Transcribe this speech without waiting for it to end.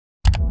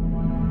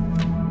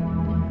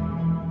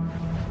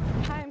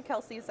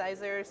Kelsey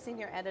Zeiser,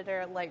 Senior Editor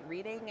at Light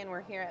Reading, and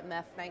we're here at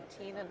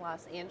MEF19 in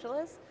Los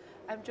Angeles.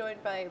 I'm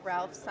joined by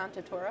Ralph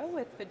Santitoro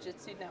with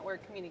Fujitsu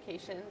Network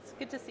Communications.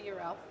 Good to see you,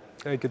 Ralph.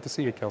 Hey, good to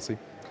see you, Kelsey.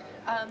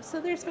 So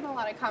there's been a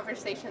lot of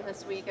conversation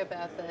this week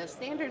about the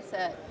standards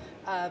that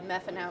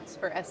MEF announced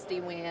for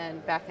SD-WAN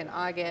back in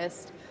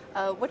August.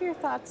 What are your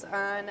thoughts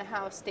on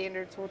how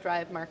standards will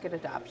drive market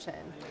adoption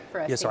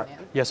for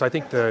SD-WAN? Yes, I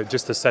think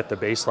just to set the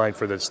baseline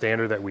for the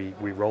standard that we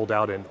rolled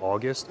out in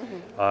August,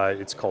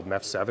 it's called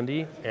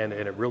MEF19, and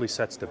it really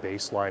sets the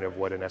baseline of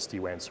what an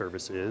SD-WAN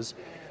service is.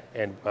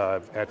 And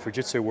at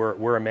Fujitsu,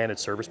 we're a managed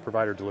service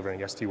provider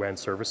delivering SD-WAN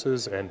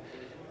services, and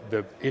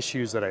the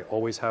issues that I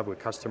always have with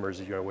customers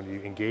is, when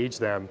you engage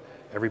them,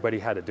 everybody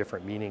had a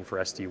different meaning for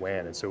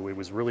SD-WAN, and so it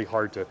was really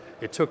hard to,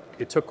 it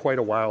took quite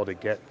a while to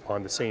get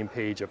on the same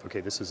page of, okay,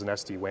 this is an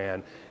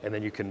SD-WAN, and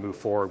then you can move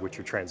forward with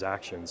your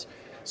transactions.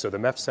 So the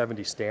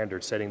MEF19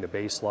 standard setting the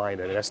baseline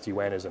that an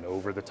SD-WAN is an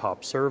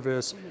over-the-top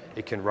service.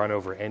 It can run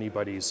over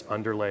anybody's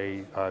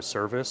underlay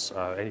service,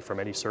 from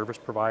any service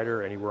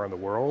provider anywhere in the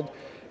world,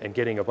 and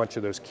getting a bunch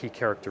of those key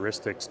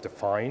characteristics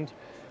defined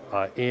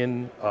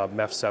in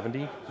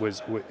MEF19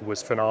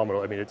 was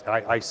phenomenal. I mean,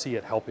 I see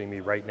it helping me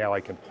right now.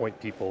 I can point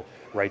people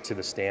right to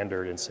the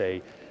standard and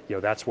say,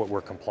 that's what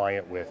we're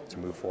compliant with to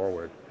move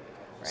forward.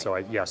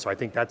 Right. So I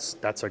think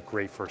that's a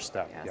great first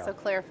step. Yeah. So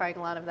clarifying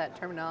a lot of that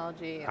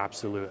terminology.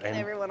 Absolutely. And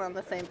everyone on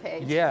the same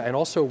page. Yeah, and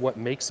also what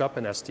makes up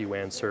an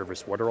SD-WAN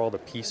service. What are all the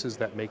pieces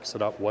that makes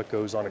it up? What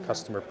goes on a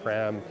customer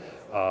prem?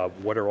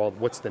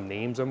 What's the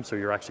names of them? So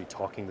you're actually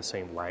talking the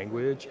same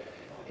language.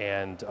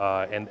 And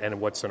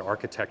what's an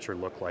architecture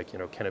look like?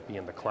 Can it be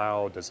in the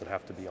cloud? Does it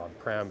have to be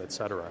on-prem, et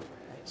cetera?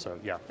 So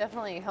yeah,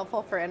 definitely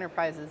helpful for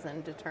enterprises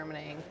in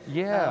determining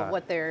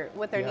what their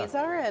needs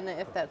are and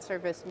if that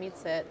service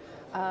meets it.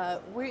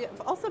 We've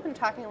also been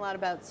talking a lot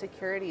about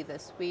security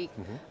this week.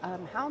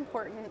 How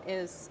important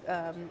is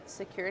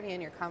security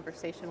in your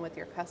conversation with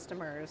your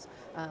customers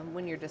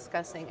when you're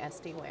discussing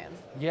SD-WAN?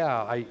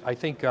 Yeah, I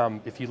think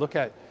if you look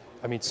at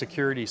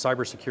security,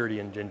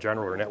 cybersecurity in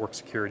general, or network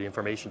security,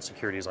 information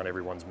security is on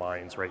everyone's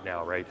minds right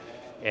now, right?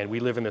 And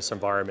we live in this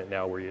environment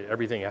now where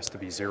everything has to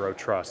be zero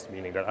trust,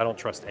 meaning that I don't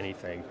trust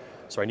anything.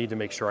 So I need to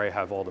make sure I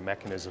have all the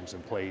mechanisms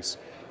in place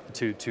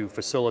to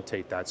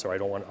facilitate that. So I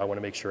want to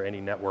make sure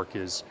any network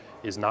is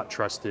not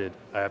trusted.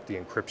 I have the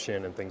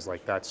encryption and things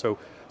like that. So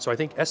I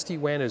think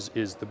SD-WAN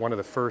is one of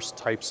the first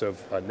types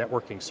of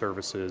networking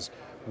services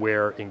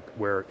where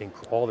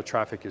all the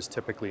traffic is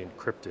typically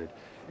encrypted.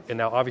 And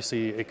now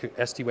obviously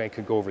SD-WAN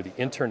can go over the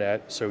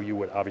internet, so you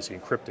would obviously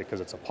encrypt it because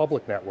it's a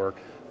public network,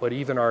 but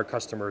even our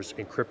customers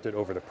encrypt it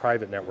over the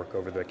private network,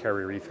 over the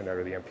carrier Ethernet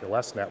or the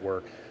MPLS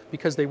network,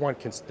 because they want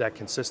that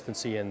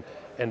consistency and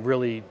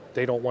really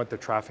they don't want the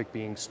traffic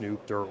being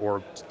snooped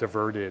or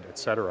diverted, et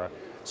cetera.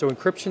 So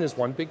encryption is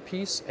one big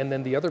piece, and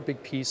then the other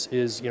big piece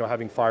is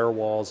having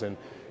firewalls and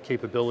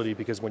capability,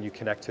 because when you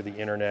connect to the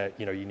internet,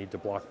 you need to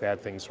block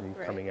bad things from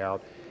coming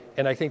out.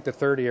 And I think the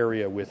third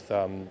area with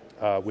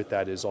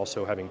that is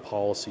also having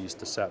policies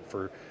to set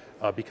for,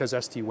 because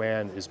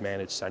SD-WAN is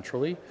managed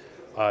centrally,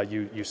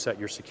 you set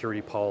your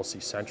security policy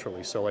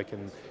centrally. So like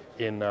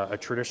in a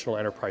traditional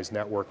enterprise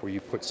network where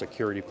you put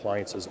security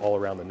appliances all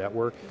around the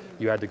network,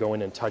 you had to go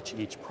in and touch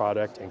each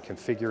product and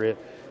configure it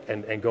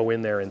and go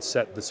in there and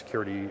set the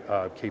security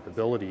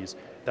capabilities.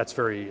 That's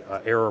very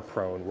error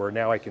prone, where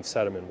now I can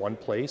set them in one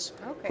place,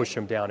 push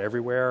them down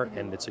everywhere,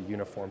 and it's a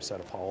uniform set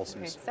of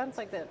policies. Okay. Sounds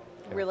like that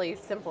really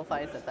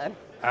simplifies it then.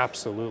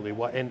 Absolutely.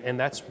 Well, and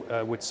that's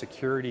with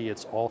security,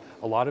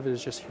 a lot of it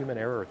is just human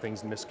error,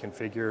 things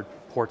misconfigured,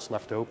 ports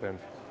left open.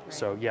 Right.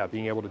 So yeah,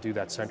 being able to do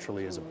that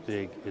centrally is a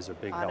big help.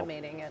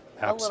 Automating it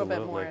Absolutely. A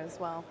little bit more as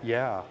well.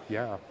 Yeah.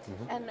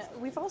 And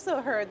we've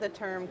also heard the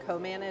term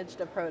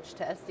co-managed approach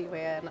to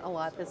SD-WAN a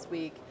lot this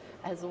week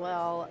as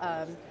well.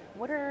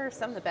 What are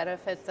some of the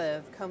benefits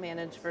of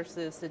co-managed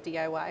versus the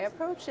DIY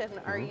approach, and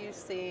are you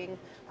seeing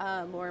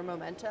more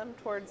momentum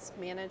towards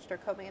managed or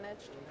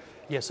co-managed?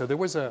 Yeah, so there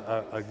was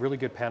a really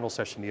good panel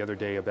session the other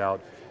day about,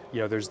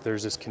 there's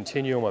this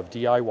continuum of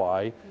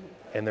DIY,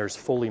 and there's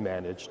fully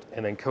managed,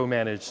 and then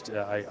co-managed,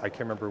 I can't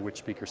remember which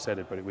speaker said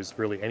it, but it was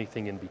really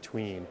anything in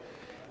between.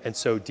 And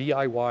so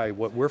DIY,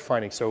 what we're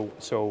finding,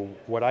 so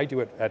what I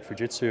do at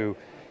Fujitsu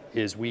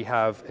is we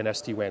have an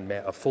SD-WAN,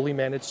 a fully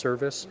managed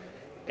service,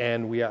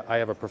 and I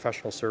have a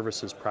professional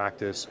services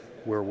practice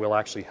where we'll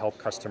actually help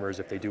customers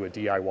if they do a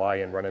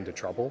DIY and run into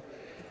trouble.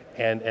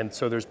 And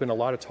so there's been a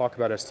lot of talk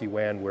about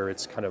SD-WAN where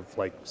it's kind of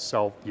like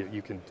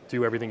you can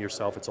do everything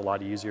yourself, it's a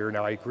lot easier.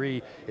 Now I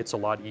agree, it's a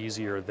lot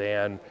easier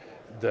than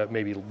the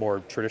maybe more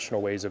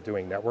traditional ways of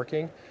doing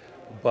networking,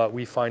 but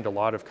we find a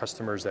lot of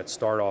customers that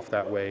start off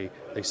that way.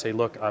 They say,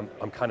 look, I'm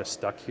kind of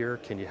stuck here,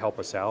 can you help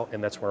us out?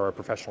 And that's where our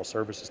professional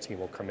services team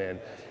will come in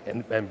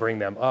and bring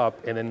them up.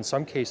 And then in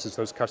some cases,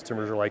 those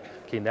customers are like,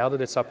 okay, now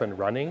that it's up and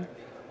running,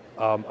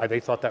 they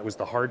thought that was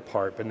the hard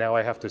part, but now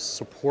I have to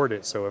support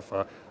it. So if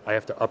I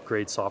have to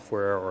upgrade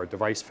software or a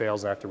device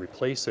fails and I have to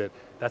replace it,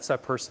 that's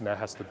that person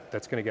that's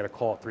going to get a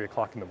call at 3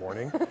 o'clock in the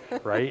morning,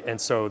 right? And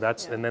so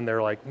and then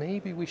they're like,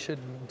 maybe we should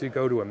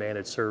go to a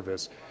managed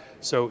service.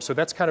 So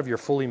that's kind of your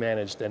fully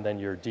managed and then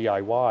your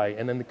DIY.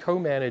 And then the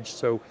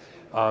co-managed,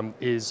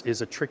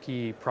 is a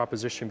tricky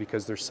proposition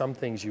because there's some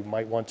things you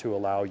might want to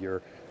allow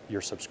your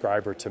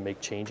subscriber to make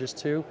changes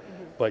to,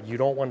 but you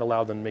don't want to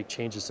allow them to make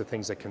changes to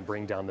things that can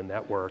bring down the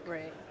network.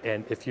 Right.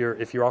 And if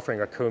you're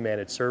offering a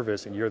co-managed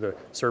service and you're the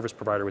service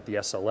provider with the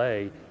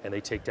SLA and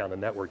they take down the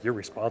network, you're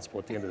responsible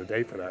at the end of the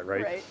day for that,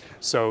 right? Right.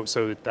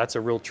 So that's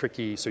a real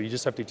tricky. So you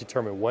just have to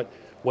determine what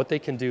they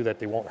can do that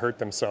they won't hurt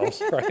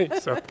themselves, right?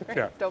 So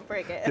yeah. Don't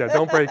break it. Yeah,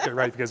 don't break it,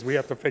 right? Because we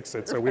have to fix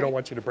it, so we don't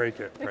want you to break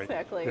it, right?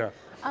 Exactly. Yeah.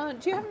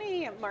 Do you have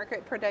any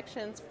market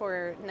predictions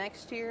for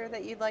next year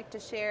that you'd like to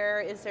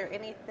share? Is there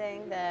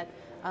anything that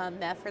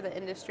MEF or the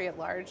industry at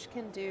large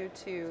can do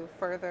to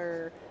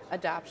further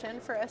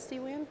adoption for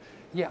SD-WAN?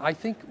 Yeah, I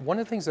think one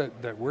of the things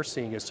that we're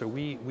seeing is, so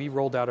we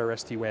rolled out our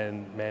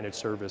SD-WAN managed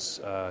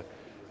service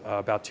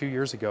about 2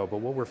 years ago, but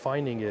what we're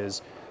finding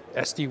is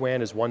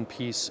SD-WAN is one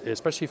piece,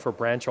 especially for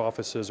branch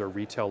offices or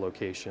retail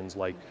locations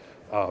like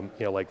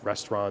like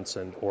restaurants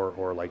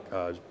or like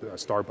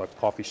Starbucks,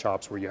 coffee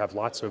shops, where you have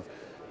lots of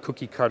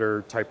cookie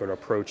cutter type of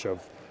approach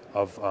of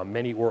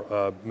many,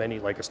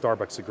 like a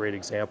Starbucks is a great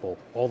example.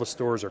 All the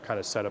stores are kind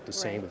of set up the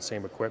same with the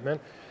same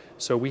equipment.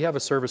 So we have a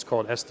service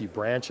called SD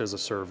Branch as a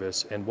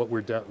service, and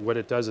what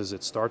it does is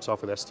it starts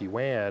off with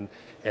SD-WAN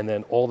and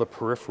then all the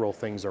peripheral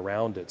things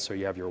around it. So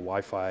you have your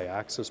Wi-Fi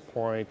access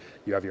point,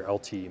 you have your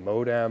LTE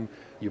modem,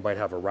 you might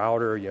have a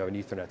router, you have an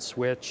Ethernet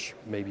switch,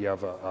 maybe you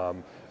have a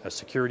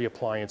security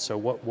appliance. So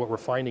what we're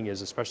finding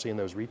is, especially in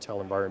those retail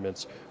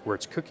environments where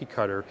it's cookie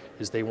cutter,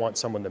 is they want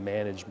someone to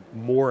manage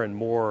more and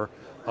more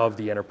of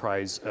the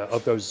enterprise,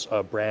 of those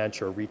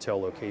branch or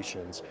retail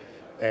locations.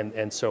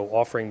 And so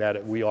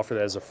we offer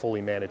that as a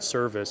fully managed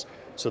service,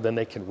 so then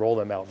they can roll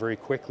them out very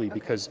quickly,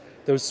 because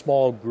those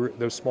small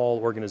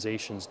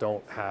organizations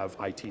don't have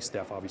IT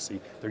staff. Obviously,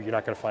 you're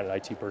not going to find an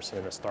IT person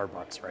in a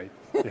Starbucks, right?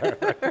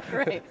 Yeah.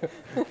 Right.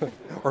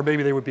 Or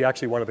maybe they would be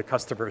actually one of the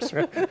customers,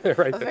 right? A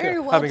very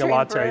well-trained having a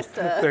latte.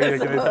 barista. There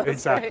you go.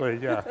 Exactly.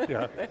 Right.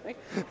 Yeah.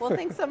 Well,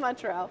 thanks so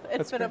much, Ralph.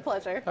 It's been a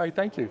pleasure. All right.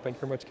 Thank you. Thank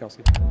you very much,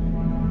 Kelsey.